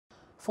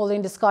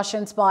Following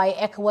discussions by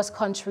ECOWAS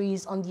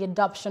countries on the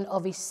adoption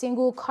of a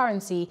single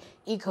currency,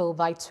 ECO,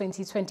 by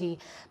 2020,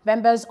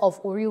 members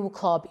of Oriwu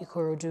Club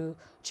Ikorodu,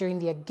 during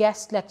their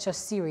guest lecture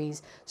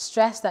series,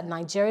 stressed that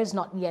Nigeria is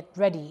not yet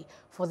ready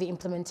for the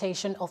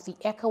implementation of the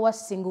ECOWAS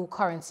single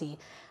currency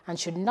and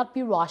should not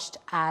be rushed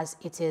as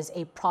it is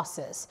a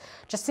process.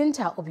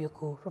 Jacinta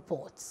Obiuku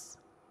reports.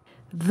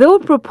 Though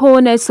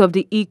proponents of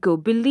the ECO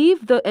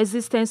believe the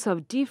existence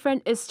of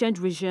different exchange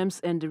regimes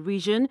in the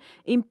region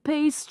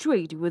impedes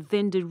trade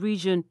within the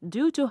region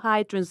due to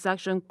high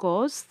transaction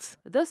costs,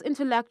 this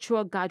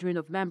intellectual gathering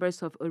of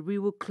members of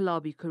Oriwu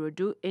Club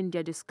Ikorodu in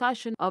their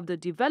discussion of the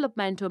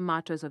developmental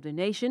matters of the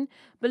nation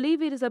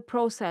believe it is a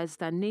process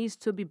that needs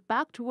to be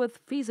backed with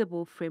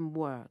feasible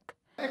framework.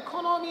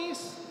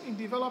 Economies in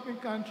developing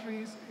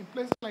countries, in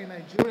places like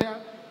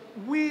Nigeria,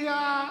 we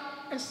are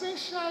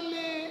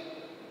essentially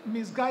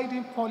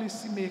misguiding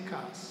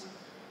policymakers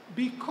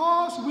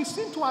because we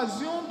seem to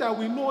assume that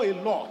we know a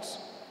lot.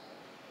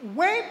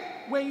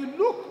 When you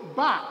look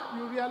back,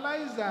 you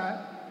realize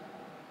that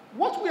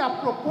what we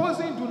are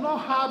proposing do not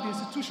have the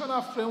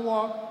institutional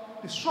framework,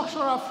 the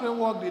structural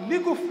framework, the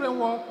legal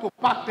framework to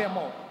back them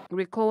up.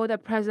 Recall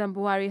that President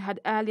Buhari had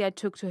earlier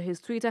took to his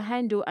Twitter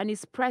handle and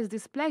expressed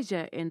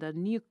displeasure in the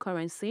new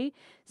currency,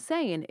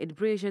 saying it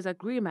breaches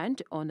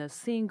agreement on a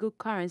single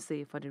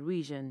currency for the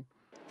region.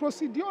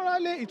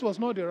 Procedurally, it was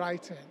not the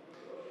right thing.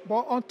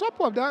 But on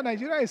top of that,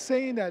 Nigeria is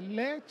saying that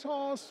let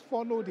us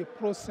follow the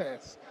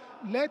process.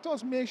 Let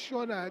us make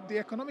sure that the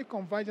economic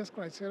convergence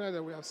criteria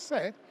that we have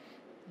set,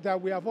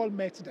 that we have all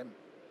met them.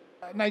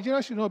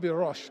 Nigeria should not be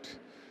rushed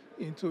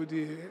into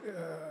the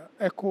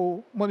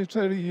ECO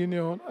monetary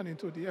union and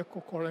into the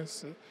ECO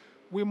currency.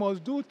 We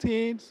must do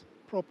things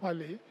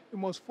properly. We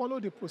must follow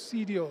the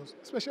procedures,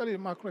 especially the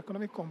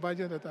macroeconomic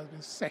convergence that has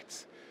been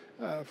set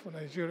for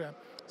Nigeria.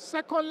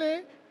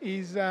 Secondly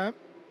is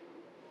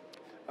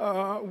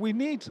we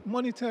need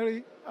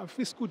monetary and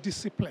fiscal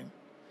discipline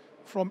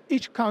from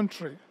each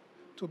country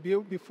to be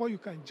able, before you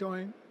can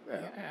join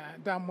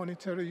that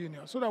monetary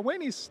union, so that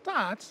when it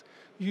starts,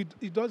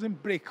 it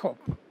doesn't break up.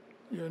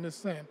 You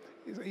understand?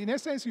 In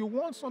essence, you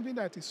want something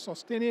that is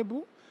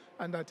sustainable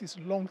and that is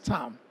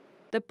long-term.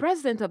 The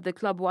president of the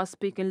club was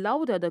speaking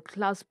louder the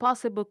club's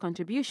possible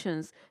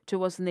contributions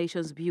towards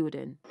nation's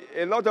building.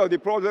 A lot of the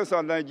problems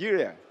of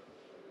Nigeria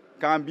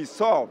can be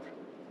solved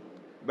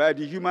by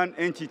the human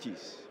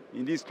entities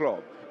in this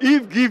club,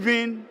 if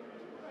given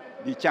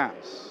the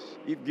chance.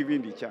 If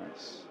given the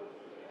chance.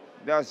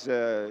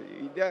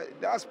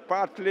 That's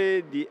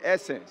partly the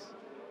essence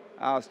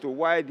as to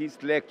why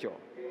this lecture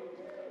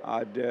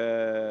had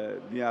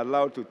been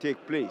allowed to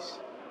take place,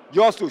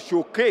 just to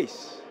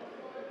showcase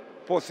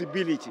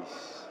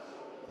possibilities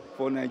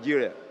for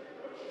Nigeria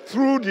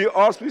through the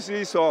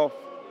auspices of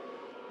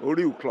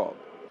Oriwu Club.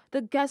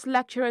 The guest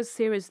lecturer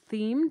series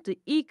themed the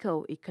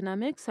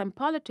economics and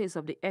politics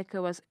of the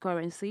ECOWAS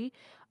currency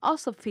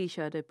also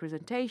featured a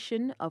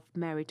presentation of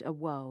Merit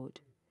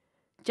Award.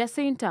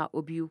 Jacinta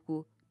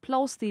Obiuku,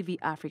 Plus TV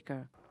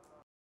Africa.